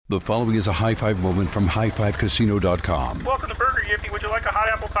The following is a high five moment from highfivecasino.com. Welcome to Burger Yippee. Would you like a hot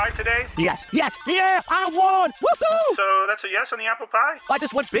apple pie today? Yes, yeah, I won! Woohoo! So that's a yes on the apple pie? I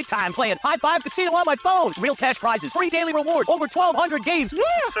just went big time playing High Five Casino on my phone. Real cash prizes, free daily rewards, over 1,200 games. Yeah!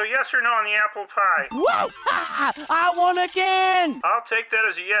 So yes or no on the apple pie? Whoa! I won again! I'll take that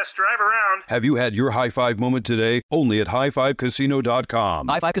as a yes. Drive around. Have you had your high five moment today? Only at highfivecasino.com.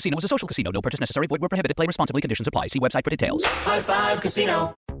 High Five Casino is a social casino. No purchase necessary. Void where prohibited. Play responsibly. Conditions apply. See website for details. High Five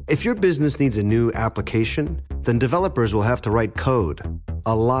Casino. If your business needs a new application, then developers will have to write code.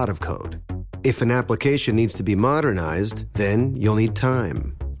 A lot of code. If an application needs to be modernized, then you'll need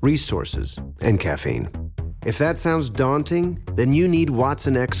time, resources, and caffeine. If that sounds daunting, then you need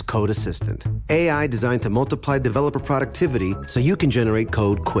Watson X Code Assistant. AI designed to multiply developer productivity so you can generate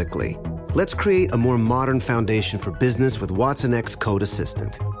code quickly. Let's create a more modern foundation for business with Watson X Code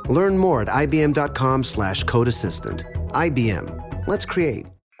Assistant. Learn more at ibm.com/code assistant. IBM. Let's create.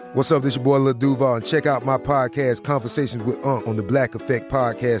 What's up, this your boy Lil Duval, and check out my podcast, Conversations with Unc, on the Black Effect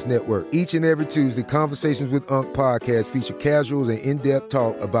Podcast Network. Each and every Tuesday, Conversations with Unc podcast feature casuals and in-depth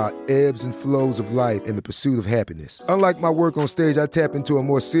talk about ebbs and flows of life and the pursuit of happiness. Unlike my work on stage, I tap into a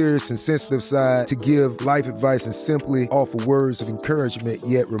more serious and sensitive side to give life advice and simply offer words of encouragement,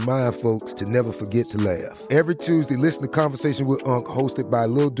 yet remind folks to never forget to laugh. Every Tuesday, listen to Conversation with Unc, hosted by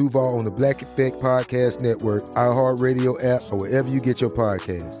Lil Duval on the Black Effect Podcast Network, iHeartRadio app, or wherever you get your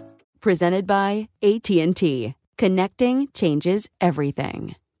podcasts. Presented by AT&T. Connecting changes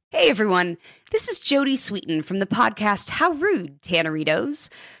everything. Hey everyone, this is Jodie Sweetin from the podcast How Rude, Tanneritos.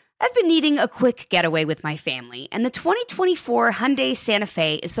 I've been needing a quick getaway with my family, and the 2024 Hyundai Santa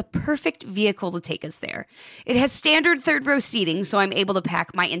Fe is the perfect vehicle to take us there. It has standard third-row seating, so I'm able to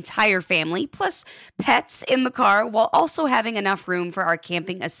pack my entire family, plus pets, in the car, while also having enough room for our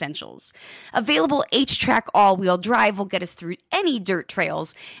camping essentials. Available H-Track all-wheel drive will get us through any dirt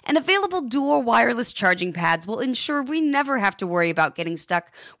trails, and available dual wireless charging pads will ensure we never have to worry about getting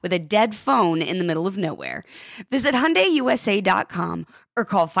stuck with a dead phone in the middle of nowhere. Visit HyundaiUSA.com or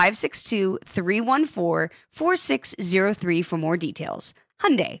call 562-314-4603 for more details.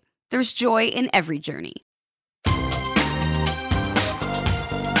 Hyundai, there's joy in every journey.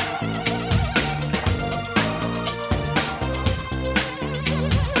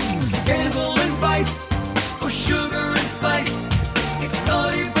 Scandal and vice, or sugar and spice. It's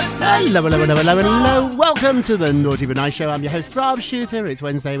naughty but nice. Hello. Welcome to the Naughty But Nice Show. I'm your host, Rob Shooter. It's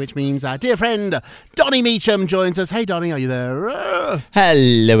Wednesday, which means our dear friend, Donnie Meacham, joins us. Hey, Donnie, are you there?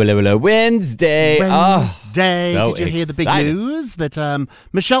 Hello. Wednesday. Wednesday. So Did you hear the big excited. news that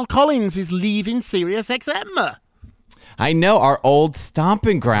Michelle Collins is leaving Sirius XM? I know, our old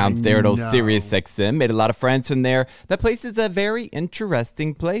stomping grounds there at old Sirius XM. Made a lot of friends from there. That place is a very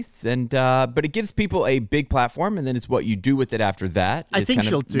interesting place, and but it gives people a big platform, and then it's what you do with it after that. I think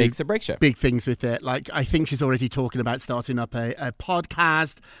she'll do makes a break show. Big things with it. Like, I think she's already talking about starting up a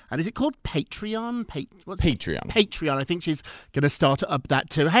podcast. And is it called Patreon? Patreon. Patreon. I think she's going to start up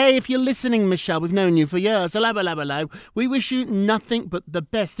that too. Hey, if you're listening, Michelle, we've known you for years. Hello. We wish you nothing but the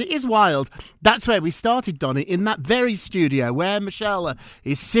best. It is wild. That's where we started, Donnie, in that very studio where Michelle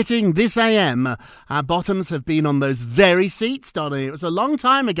is sitting this AM. Our bottoms have been on those very seats, Donnie. It was a long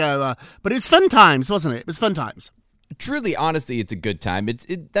time ago, but it was fun times, wasn't it? It was fun times. Truly, honestly, it's a good time. It's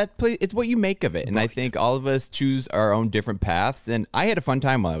what you make of it, and right. I think all of us choose our own different paths. And I had a fun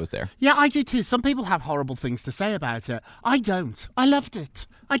time while I was there. Yeah, I do too. Some people have horrible things to say about it. I don't. I loved it.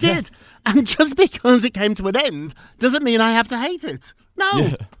 I did. Yes. And just because it came to an end doesn't mean I have to hate it. No.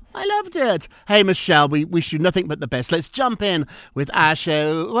 Yeah. I loved it. Hey, Michelle, we wish you nothing but the best. Let's jump in with our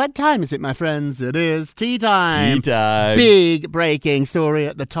show. What time is it, my friends? It is tea time. Tea time. Big breaking story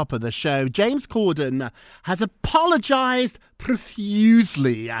at the top of the show. James Corden has apologized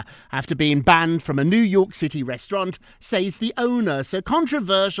profusely after being banned from a New York City restaurant, says the owner. So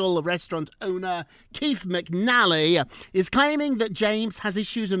controversial restaurant owner Keith McNally is claiming that James has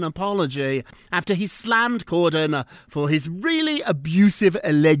issued an apology after he slammed Corden for his really abusive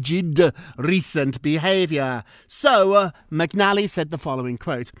alleged recent behaviour. So McNally said the following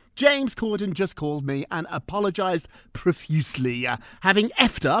quote: James Corden just called me and apologised profusely, having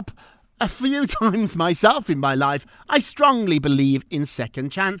effed up a few times myself in my life. I strongly believe in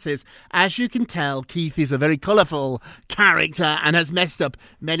second chances. As you can tell, Keith is a very colourful character and has messed up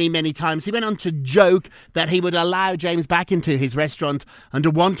many, many times. He went on to joke that he would allow James back into his restaurant under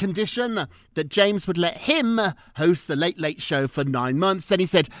one condition, that James would let him host the Late Late Show for 9 months. Then he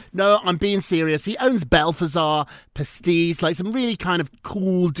said, no, I'm being serious. He owns Balthazar, Pastis, like some really kind of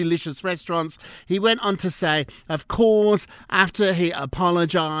cool, delicious restaurants. He went on to say, of course, after he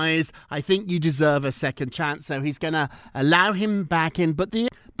apologised, I think you deserve a second chance. So he's going to allow him back in. But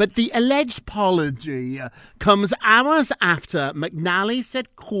But the alleged apology comes hours after McNally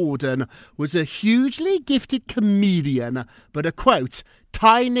said Corden was a hugely gifted comedian, but a, quote,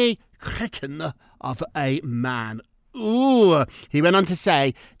 tiny cretin of a man. Ooh, he went on to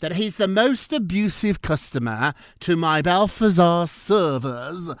say that he's the most abusive customer to my Balthazar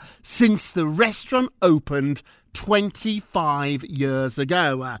servers since the restaurant opened 25 years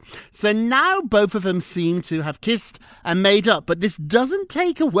ago. So now both of them seem to have kissed and made up, but this doesn't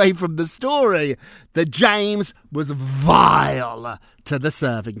take away from the story that James was vile to the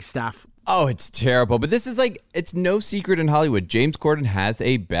serving staff. Oh, it's terrible. But this is like, it's no secret in Hollywood. James Corden has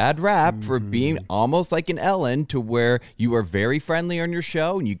a bad rap for being almost like an Ellen, to where you are very friendly on your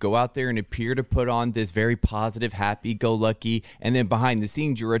show and you go out there and appear to put on this very positive, happy-go-lucky, and then behind the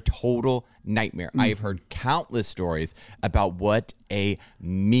scenes, you're a total nightmare. I have heard countless stories about what a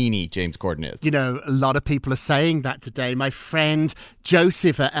meanie James Corden is. You know, a lot of people are saying that today. My friend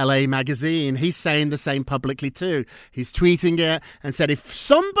Joseph at LA Magazine, he's saying the same publicly too. He's tweeting it and said if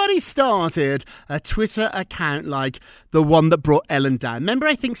somebody started a Twitter account like the one that brought Ellen down. Remember,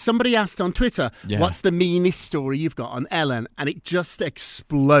 I think somebody asked on Twitter, what's the meanest story you've got on Ellen? And it just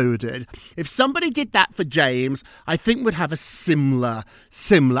exploded. If somebody did that for James, I think we'd have a similar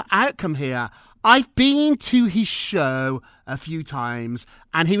outcome here. I've been to his show a few times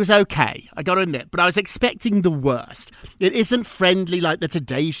and he was okay, I gotta admit, but I was expecting the worst. It isn't friendly like the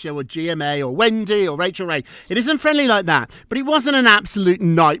Today Show or GMA or Wendy or Rachel Ray. It isn't friendly like that, but it wasn't an absolute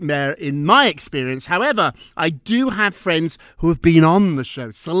nightmare in my experience. However, I do have friends who have been on the show,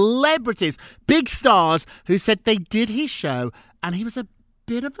 celebrities, big stars, who said they did his show and he was a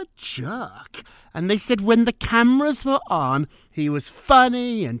bit of a jerk. And they said when the cameras were on, he was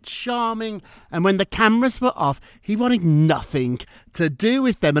funny and charming, and when the cameras were off, he wanted nothing to do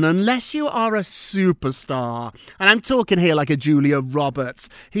with them. And unless you are a superstar, and I'm talking here like a Julia Roberts,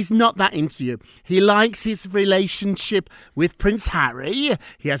 he's not that into you. He likes his relationship with Prince Harry.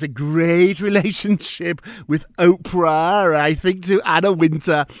 He has a great relationship with Oprah, I think, to Anna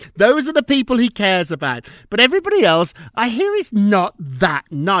Wintour. Those are the people he cares about. But everybody else, I hear, is not that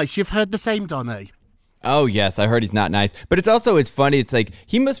nice. You've heard the same, Donnie. Oh, yes, I heard he's not nice. But it's funny. It's like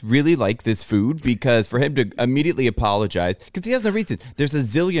he must really like this food, because for him to immediately apologize, because he has no reason. There's a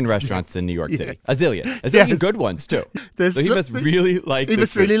zillion restaurants in New York City. A zillion good ones, too. So he must really like it. He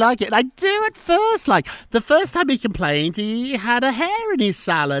must really like it. And I do at first. Like, the first time he complained, he had a hair in his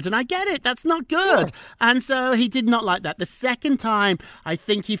salad, and I get it. That's not good. Sure. And so he did not like that. The second time, I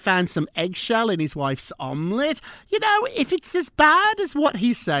think he found some eggshell in his wife's omelette. You know, if it's as bad as what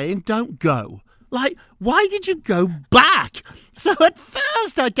he's saying, don't go. Like, why did you go back? So at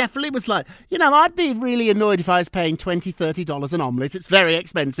first, I definitely was like, you know, I'd be really annoyed if I was paying $20, $30 an omelette. It's very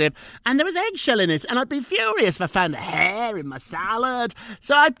expensive. And there was eggshell in it. And I'd be furious if I found hair in my salad.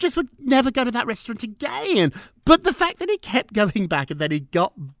 So I just would never go to that restaurant again. But the fact that he kept going back and then he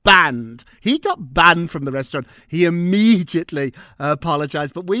got banned. He got banned from the restaurant. He immediately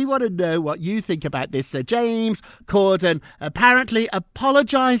apologized. But we want to know what you think about this. So James Corden apparently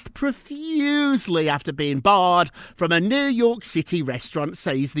apologized profusely after being barred from a New York City restaurant,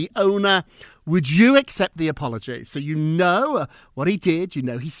 says the owner. Would you accept the apology? So you know what he did. You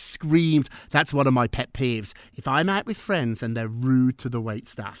know he screamed. That's one of my pet peeves. If I'm out with friends and they're rude to the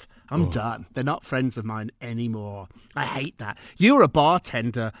waitstaff, I'm done. They're not friends of mine anymore. I hate that. You were a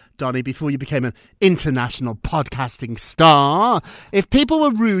bartender, Donnie, before you became an international podcasting star. If people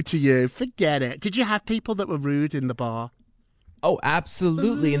were rude to you, forget it. Did you have people that were rude in the bar? Oh,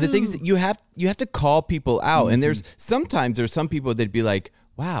 absolutely. And the thing is that you have to call people out. And there's some people that'd be like,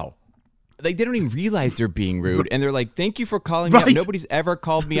 wow. Like, they don't even realize they're being rude. And they're like, thank you for calling me out. Nobody's ever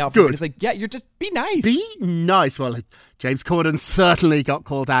called me out for it. It's like, yeah, you're just, be nice. Be nice. Well, James Corden certainly got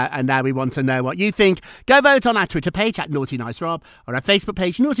called out, and now we want to know what you think. Go vote on our Twitter page at Naughty Nice Rob, or our Facebook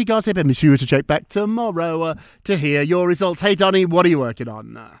page, Naughty Gossip, and be sure to check back tomorrow to hear your results. Hey, Donnie, what are you working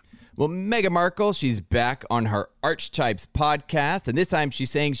on? Well, Meghan Markle, she's back on her Archetypes podcast, and this time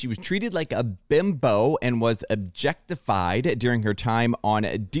she's saying she was treated like a bimbo and was objectified during her time on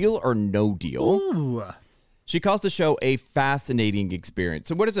Deal or No Deal. Ooh. She calls the show a fascinating experience.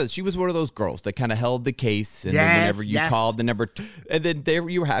 So what is this? She was one of those girls that kind of held the case, and then whenever you called the number two, and then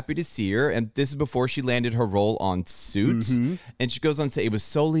you were happy to see her. And this is before she landed her role on Suits. Mm-hmm. And she goes on to say it was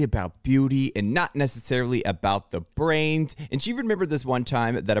solely about beauty and not necessarily about the brains. And she remembered this one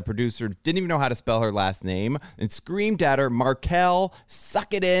time that a producer didn't even know how to spell her last name and screamed at her, "Markel,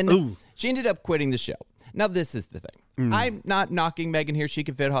 suck it in." Ooh. She ended up quitting the show. Now, this is the thing. I'm not knocking Meghan here. She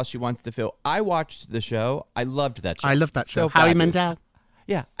can feel how she wants to feel. I watched the show. I loved that show. I love that show. Howie Mandel.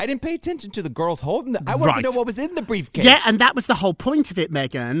 Yeah, I didn't pay attention to the girls holding I wanted to know what was in the briefcase. Yeah, and that was the whole point of it,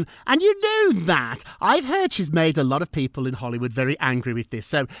 Meghan. And you knew that. I've heard she's made a lot of people in Hollywood very angry with this.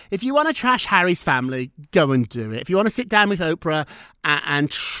 So if you want to trash Harry's family, go and do it. If you want to sit down with Oprah and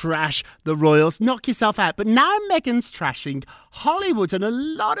trash the royals, knock yourself out. But now Meghan's trashing Hollywood, and a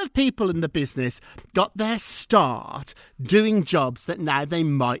lot of people in the business got their start doing jobs that now they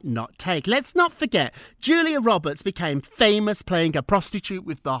might not take. Let's not forget, Julia Roberts became famous playing a prostitute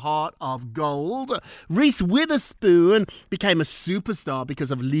with the heart of gold. Reese Witherspoon became a superstar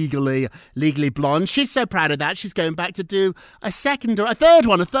because of Legally Blonde. She's so proud of that. She's going back to do a third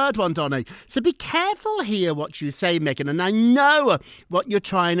one, Donnie. So be careful here what you say, Meghan. And I know what you're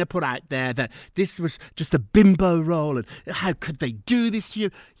trying to put out there, that this was just a bimbo role and how could they do this to you?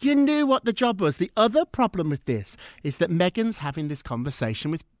 You knew what the job was. The other problem with this is that Meghan's having this conversation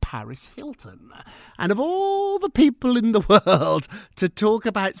with Paris Hilton. And of all the people in the world to talk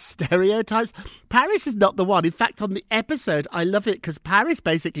about stereotypes, Paris is not the one. In fact, on the episode, I love it because Paris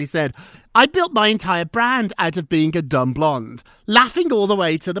basically said, I built my entire brand out of being a dumb blonde, laughing all the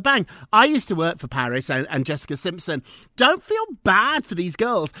way to the bank. I used to work for Paris and Jessica Simpson. Don't feel bad for these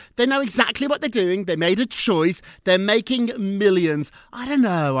girls. They know exactly what they're doing. They made a choice. They're making millions. I don't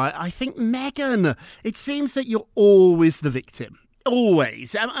know. I think, Meghan, it seems that you're always the victim.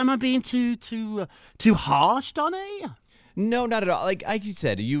 Always. Am I being too harsh, Donnie? No, not at all. Like you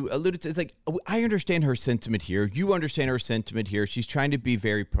said, you alluded to, it's like, I understand her sentiment here. You understand her sentiment here. She's trying to be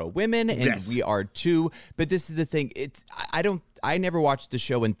very pro-women, and we are too. But this is the thing. I never watched the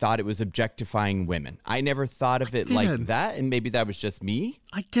show and thought it was objectifying women. I never thought of it like that, and maybe that was just me.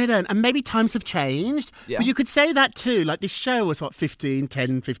 I didn't, and maybe times have changed. Yeah. But you could say that too. Like, this show was, 15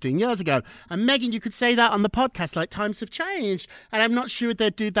 years ago. And Meghan, you could say that on the podcast, like, times have changed. And I'm not sure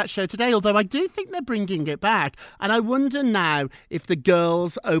they'd do that show today, although I do think they're bringing it back. And I wonder now if the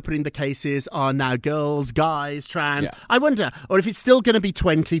girls opening the cases are now girls, guys, trans. Yeah. I wonder. Or if it's still going to be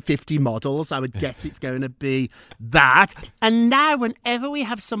 20, 50 models. I would guess it's going to be that. And now, whenever we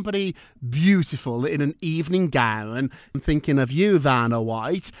have somebody beautiful in an evening gown, I'm thinking of you, Vanna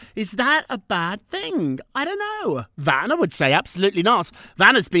White, is that a bad thing? I don't know. Vanna would say absolutely not.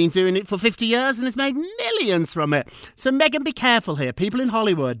 Vanna's been doing it for 50 years and has made millions from it. So, Meghan, be careful here. People in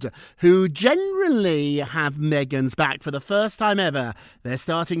Hollywood who generally have Meghan's back for the first time ever, they're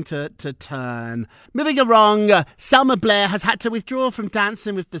starting to turn. Moving along, Selma Blair has had to withdraw from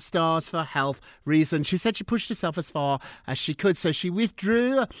Dancing with the Stars for health reasons. She said she pushed herself as far as she could, so she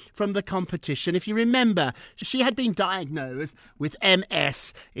withdrew from the competition. If you remember, she had been diagnosed with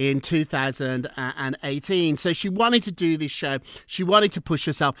MS in 2018, so she wanted to do this show. She wanted to push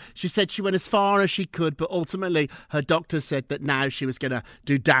herself. She said she went as far as she could, but ultimately her doctor said that now she was going to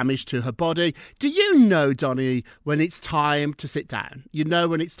do damage to her body. Do you know, Donnie, when it's time to sit down? You know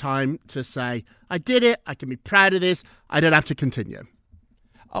when it's time to say, I did it, I can be proud of this, I don't have to continue.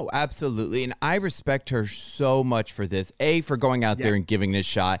 Oh, absolutely. And I respect her so much for this. A, for going out there and giving this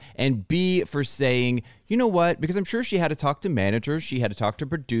shot. And B, for saying, you know what? Because I'm sure she had to talk to managers. She had to talk to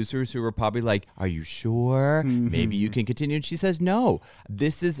producers who were probably like, are you sure? Maybe you can continue. And she says, no,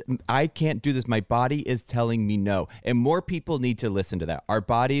 I can't do this. My body is telling me no. And more people need to listen to that. Our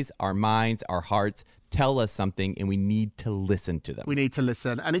bodies, our minds, our hearts tell us something, and we need to listen to them. We need to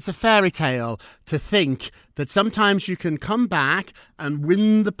listen. And it's a fairy tale to think that sometimes you can come back and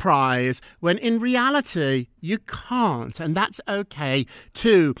win the prize when in reality you can't, and that's okay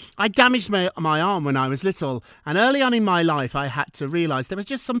too. I damaged my arm when I was little, and early on in my life I had to realise there was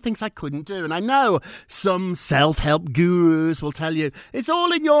just some things I couldn't do. And I know some self-help gurus will tell you, it's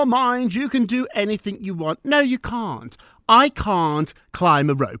all in your mind, you can do anything you want. No, you can't. I can't climb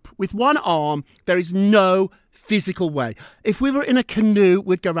a rope. With one arm, there is no physical way. If we were in a canoe,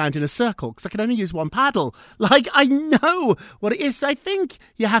 we'd go around in a circle because I can only use one paddle. Like, I know what it is. I think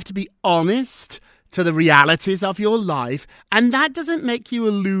you have to be honest to the realities of your life, and that doesn't make you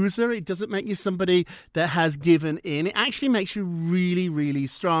a loser. It doesn't make you somebody that has given in. It actually makes you really, really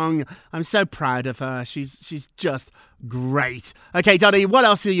strong. I'm so proud of her. She's just great. Okay, Donnie, what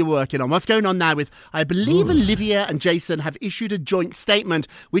else are you working on? What's going on now with, I believe Olivia and Jason have issued a joint statement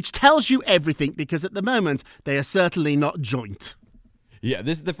which tells you everything, because at the moment they are certainly not joint. Yeah,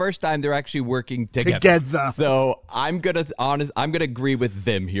 this is the first time they're actually working together. So I'm gonna agree with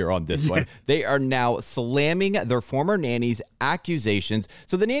them here on this one. They are now slamming their former nanny's accusations.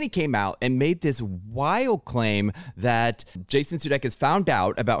 So the nanny came out and made this wild claim that Jason Sudeikis found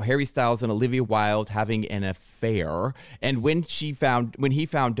out about Harry Styles and Olivia Wilde having an affair, and when he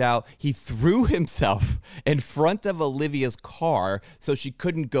found out, he threw himself in front of Olivia's car so she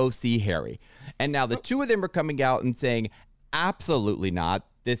couldn't go see Harry. And now the two of them are coming out and saying, absolutely not.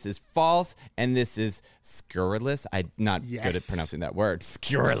 This is false, and this is scurrilous. I'm not good at pronouncing that word.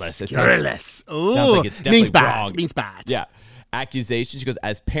 Scurrilous. Scurrilous. Sounds like it's definitely means bad. wrong. It means bad. Yeah. Accusation. She goes,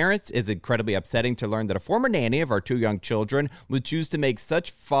 as parents, it's incredibly upsetting to learn that a former nanny of our 2 young children would choose to make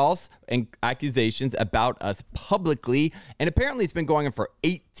such false accusations about us publicly. And apparently it's been going on for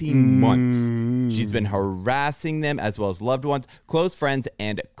 18 months. She's been harassing them as well as loved ones, close friends,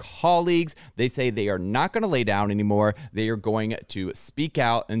 and colleagues. They say they are not going to lay down anymore. They are going to speak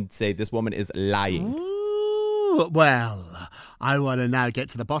out and say this woman is lying. Well, I want to now get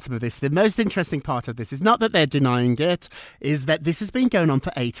to the bottom of this. The most interesting part of this is not that they're denying it, is that this has been going on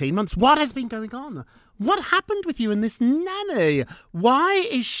for 18 months. What has been going on? What happened with you and this nanny? Why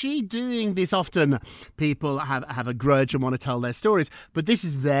is she doing this? Often people have a grudge and want to tell their stories, but this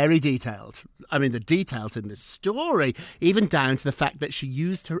is very detailed. I mean, the details in this story, even down to the fact that she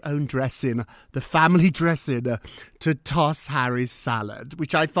used her own dressing, the family dressing, to toss Harry's salad,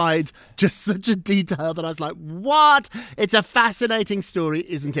 which I find just such a detail that I was like, what? It's a fascinating story,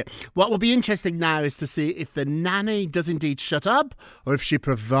 isn't it? What will be interesting now is to see if the nanny does indeed shut up or if she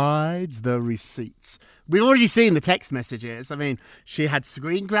provides the receipts. We've already seen the text messages. I mean, she had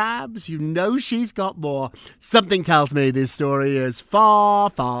screen grabs. You know she's got more. Something tells me this story is far,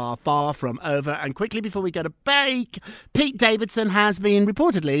 far, far from over. And quickly before we go to break, Pete Davidson has been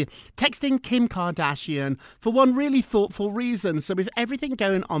reportedly texting Kim Kardashian for one really thoughtful reason. So with everything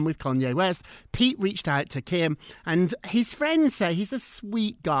going on with Kanye West, Pete reached out to Kim, and his friends say he's a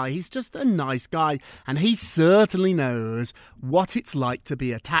sweet guy. He's just a nice guy. And he certainly knows what it's like to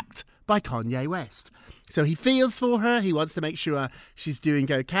be attacked by Kanye West. So he feels for her. He wants to make sure she's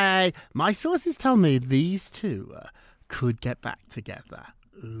doing okay. My sources tell me these two could get back together.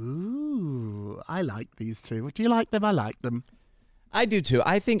 Ooh, I like these two. Do you like them? I like them. I do too.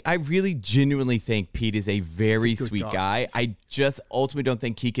 I really genuinely think Pete is a very sweet guy. I just ultimately don't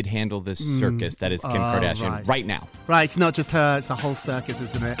think he could handle this circus that is Kim Kardashian right now. Right, it's not just her, it's the whole circus,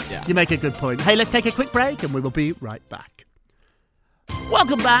 isn't it? Yeah. You make a good point. Hey, let's take a quick break and we will be right back.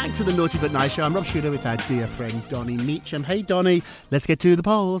 Welcome back to the Naughty But Nice Show. I'm Rob Shuter with our dear friend Donnie Meacham. Hey Donnie, let's get to the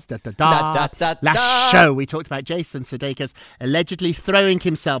polls. Last show we talked about Jason Sudeikis allegedly throwing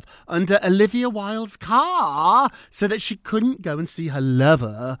himself under Olivia Wilde's car so that she couldn't go and see her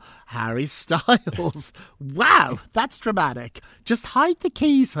lover, Harry Styles. Wow, that's dramatic. Just hide the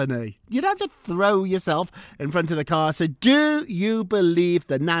keys, honey. You don't have to throw yourself in front of the car. So do you believe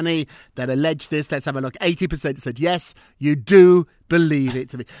the nanny that alleged this? Let's have a look. 80% said yes, you do believe it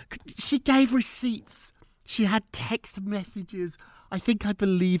to be. She gave receipts. She had text messages. I think I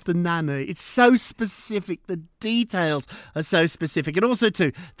believe the nanny. It's so specific. The details are so specific. And also,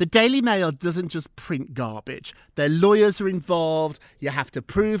 too, the Daily Mail doesn't just print garbage. Their lawyers are involved. You have to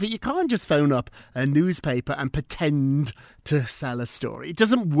prove it. You can't just phone up a newspaper and pretend to sell a story. It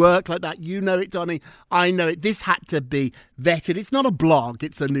doesn't work like that. You know it, Donnie. I know it. This had to be vetted. It's not a blog.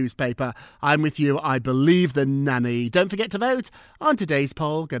 It's a newspaper. I'm with you. I believe the nanny. Don't forget to vote on today's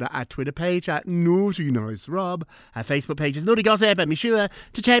poll. Go to our Twitter page at Naughty Nice Rob. Our Facebook page is Naughty Gossip. And be sure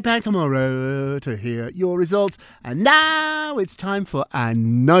to check back tomorrow to hear your results. And now it's time for our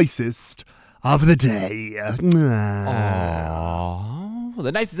nicest of the day. Aww. Well,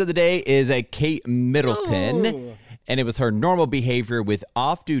 the nicest of the day is Kate Middleton. Oh. And it was her normal behavior with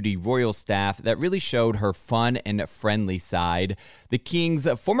off-duty royal staff that really showed her fun and friendly side. The king's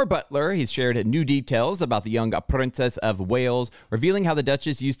former butler, he's shared new details about the young Princess of Wales, revealing how the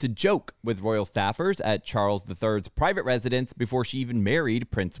Duchess used to joke with royal staffers at Charles III's private residence before she even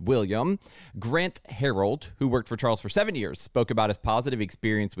married Prince William. Grant Harold, who worked for Charles for 7 years, spoke about his positive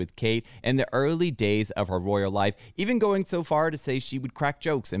experience with Kate in the early days of her royal life, even going so far to say she would crack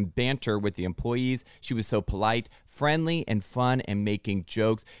jokes and banter with the employees. She was so polite, friendly, and fun, and making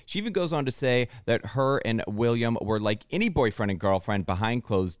jokes. She even goes on to say that her and William were like any boyfriend and girlfriend behind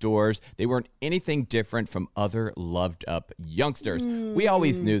closed doors. They weren't anything different from other loved-up youngsters. We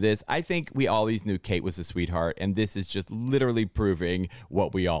always knew this. I think we always knew Kate was a sweetheart, and this is just literally proving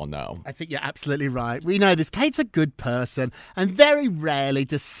what we all know. I think you're absolutely right. We know this. Kate's a good person, and very rarely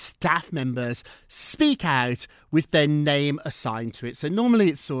do staff members speak out with their name assigned to it. So normally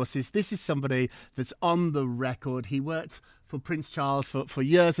it's sources. This is somebody that's on the record. He worked for Prince Charles for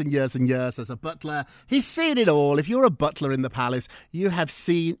years and years and years as a butler. He's seen it all. If you're a butler in the palace, you have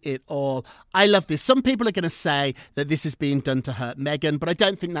seen it all. I love this. Some people are going to say that this is being done to hurt Meghan, but I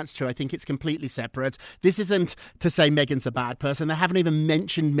don't think that's true. I think it's completely separate. This isn't to say Meghan's a bad person. They haven't even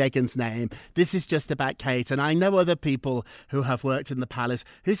mentioned Meghan's name. This is just about Kate. And I know other people who have worked in the palace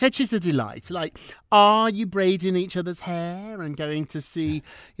who said she's a delight. Like, are you braiding each other's hair and going to see,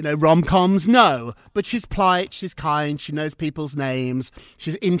 rom-coms? No. But she's polite, she's kind, she knows people's names.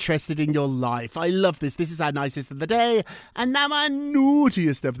 She's interested in your life. I love this. This is our nicest of the day. And now our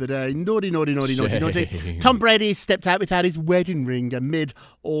naughtiest of the day. Naughty. Tom Brady stepped out without his wedding ring amid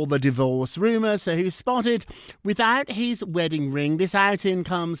all the divorce rumours. So he was spotted without his wedding ring. This outing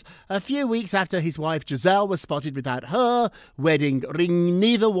comes a few weeks after his wife Giselle was spotted without her wedding ring.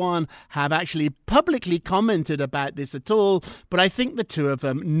 Neither one have actually publicly commented about this at all, but I think the two of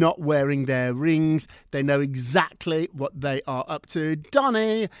them not wearing their rings, they know exactly what they are up to.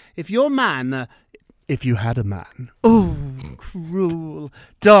 Donnie, if you had a man. Oh, cruel.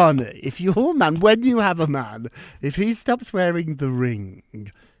 Donnie, if your man, when you have a man, if he stops wearing the ring,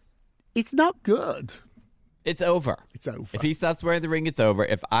 it's not good. It's over. It's over. If he stops wearing the ring, it's over.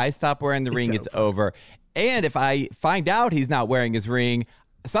 If I stop wearing the ring, it's over. And if I find out he's not wearing his ring,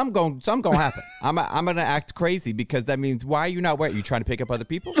 something gonna happen. I'm gonna act crazy because that means, why are you not wearing? You trying to pick up other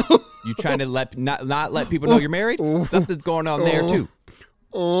people? You trying to not let people know you're married? Something's going on there too.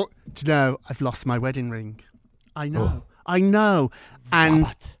 Do you know, I've lost my wedding ring. I know. And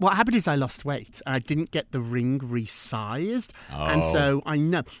what happened is I lost weight and I didn't get the ring resized. And so I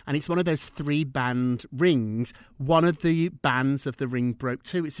know. And it's one of those 3-band rings. One of the bands of the ring broke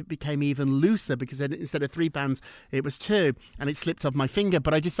too. It became even looser because then instead of 3 bands, it was 2 and it slipped off my finger.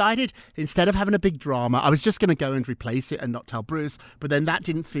 But I decided instead of having a big drama, I was just going to go and replace it and not tell Bruce. But then that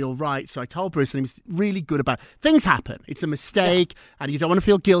didn't feel right. So I told Bruce and he was really good about it. Things happen. It's a mistake and you don't want to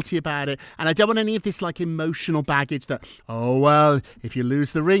feel guilty about it. And I don't want any of this like emotional baggage that, oh, well, if you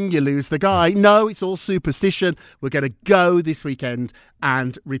lose the ring, you lose the guy. No, it's all superstition. We're going to go this weekend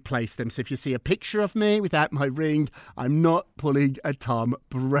and replace them. So if you see a picture of me without my ring, I'm not pulling a Tom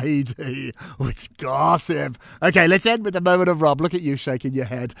Brady. Oh, it's gossip. Okay, let's end with a moment of Rob. Look at you shaking your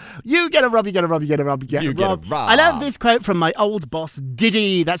head. You get a Rob, you get a Rob, you get a Rob, you get a Rob. I love this quote from my old boss,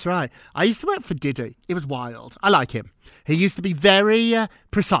 Diddy. That's right. I used to work for Diddy. It was wild. I like him. He used to be very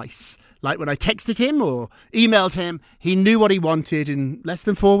precise. Like when I texted him or emailed him, he knew what he wanted in less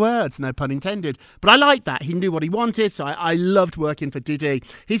than 4 words, no pun intended. But I like that. He knew what he wanted, so I loved working for Diddy.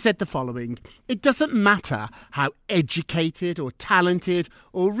 He said the following: "It doesn't matter how educated or talented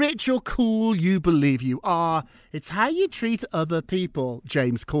or rich or cool you believe you are. It's how you treat other people,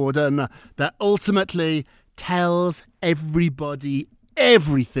 James Corden, that ultimately tells everybody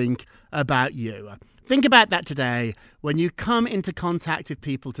everything about you." Think about that today. When you come into contact with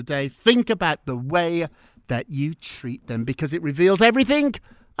people today, think about the way that you treat them because it reveals everything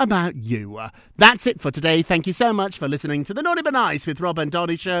about you. That's it for today. Thank you so much for listening to the Naughty But Nice with Rob and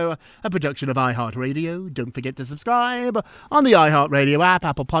Donnie show, a production of iHeartRadio. Don't forget to subscribe on the iHeartRadio app,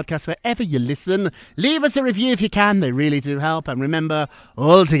 Apple Podcasts, wherever you listen. Leave us a review if you can. They really do help. And remember,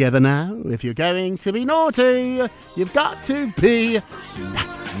 all together now, if you're going to be naughty, you've got to be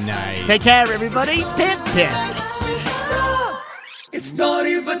nice. Take care, everybody. Pip, pip. It's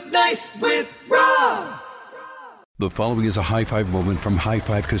Naughty But Nice with Rob. The following is a high five moment from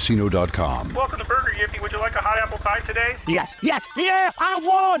highfivecasino.com. Welcome to Burger Yippee. Would you like a hot apple pie today? Yes, yeah, I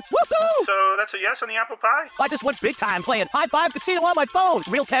won! Woohoo! So that's a yes on the apple pie? I just went big time playing High Five Casino on my phone.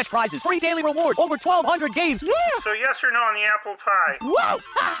 Real cash prizes, free daily rewards, over 1,200 games. Yeah! So yes or no on the apple pie? Whoa!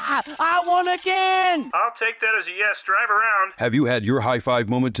 I won again! I'll take that as a yes. Drive around. Have you had your high five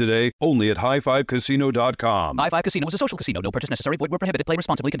moment today? Only at highfivecasino.com. High Five Casino is a social casino. No purchase necessary. Void where prohibited. Play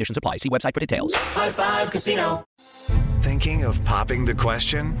responsibly. Conditions apply. See website for details. High Five Casino. Thinking of popping the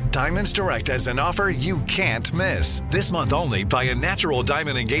question? Diamonds Direct has an offer you can't miss. This month only, buy a natural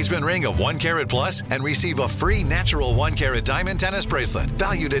diamond engagement ring of 1 carat plus and receive a free natural 1 carat diamond tennis bracelet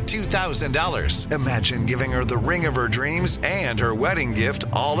valued at $2,000. Imagine giving her the ring of her dreams and her wedding gift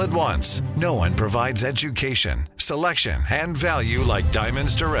all at once. No one provides education, selection, and value like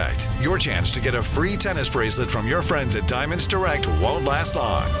Diamonds Direct. Your chance to get a free tennis bracelet from your friends at Diamonds Direct won't last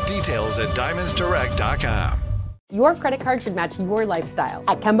long. Details at diamondsdirect.com. Your credit card should match your lifestyle.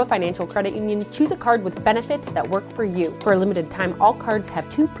 At Kemba Financial Credit Union, choose a card with benefits that work for you. For a limited time, all cards have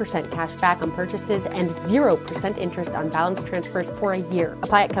 2% cash back on purchases and 0% interest on balance transfers for a year.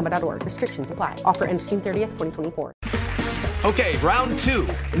 Apply at Kemba.org. Restrictions apply. Offer ends June 30th, 2024. Okay, round 2.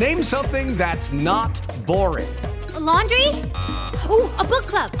 Name something that's not boring. A laundry? Ooh, a book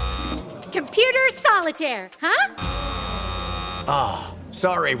club. Computer solitaire, huh? Ah,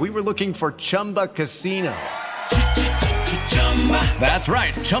 sorry, we were looking for Chumba Casino. That's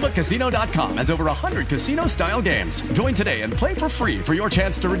right. ChumbaCasino.com has over 100 casino-style games. Join today and play for free for your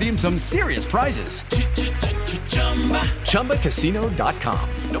chance to redeem some serious prizes. ChumbaCasino.com.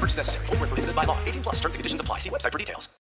 No purchase necessary. Void where prohibited by law. 18+ terms and conditions apply. See website for details.